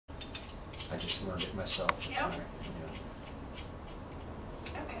I just learned it myself. Yep.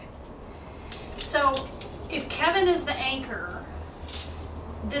 Yeah. Okay. So if Kevin is the anchor,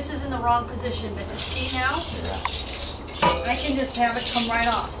 this is in the wrong position, but you see now? I can just have it come right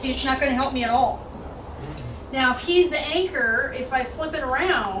off. See, it's not going to help me at all. Now, if he's the anchor, if I flip it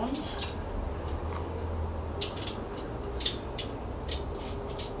around,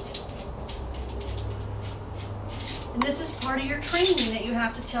 and this is part of your training that you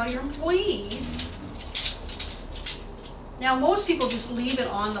have to tell your employees. Now, most people just leave it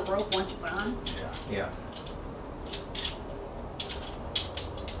on the rope once it's on. Yeah.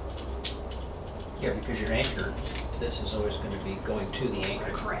 Yeah, because your anchor, this is always going to be going to the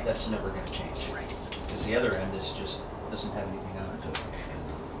anchor. Correct. That's never going to change. Right. Because the other end is just, doesn't have anything on it.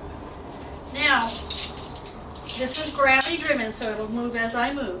 Now, this is gravity driven, so it'll move as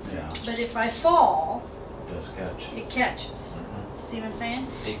I move. Yeah. But if I fall, It does catch. it catches. See what I'm saying?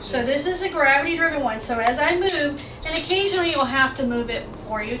 Exactly. So this is a gravity driven one. So as I move, and occasionally you'll have to move it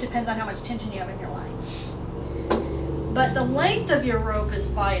for you, depends on how much tension you have in your line. But the length of your rope is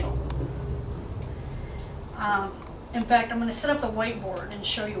vital. In fact, I'm going to set up the whiteboard and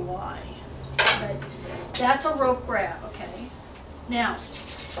show you why. But that's a rope grab, okay? Now,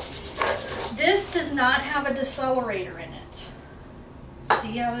 this does not have a decelerator in it.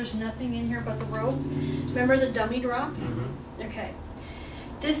 See how there's nothing in here but the rope? Remember the dummy drop? Mm-hmm. Okay.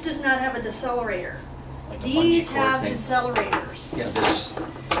 This does not have a decelerator. Like a These bungee cord have thing. decelerators. Yeah, this.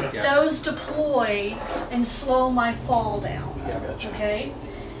 Yeah. Those deploy and slow my fall down. Yeah, I gotcha. Okay?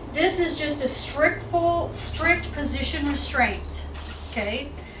 This is just a strict position restraint. Okay?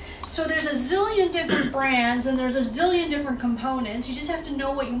 So there's a zillion different brands and there's a zillion different components. You just have to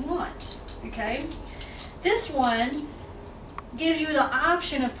know what you want. Okay? This one gives you the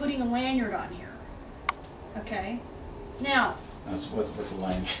option of putting a lanyard on here. Okay? Now, What's a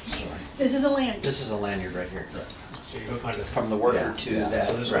lanyard? Sorry. this is a lanyard. This is a lanyard right here. Right. So you hook onto the From the worker Yeah, to yeah. that.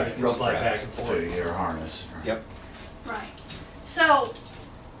 so this way you can slide grab. back and To forth. your harness. Yep. Right. So,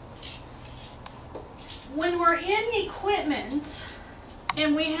 when we're in equipment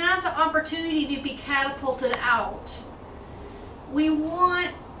and we have the opportunity to be catapulted out, we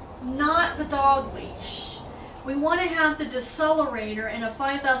want not the dog leash. We want to have the decelerator and a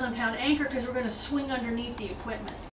 5,000-pound anchor because we're going to swing underneath the equipment.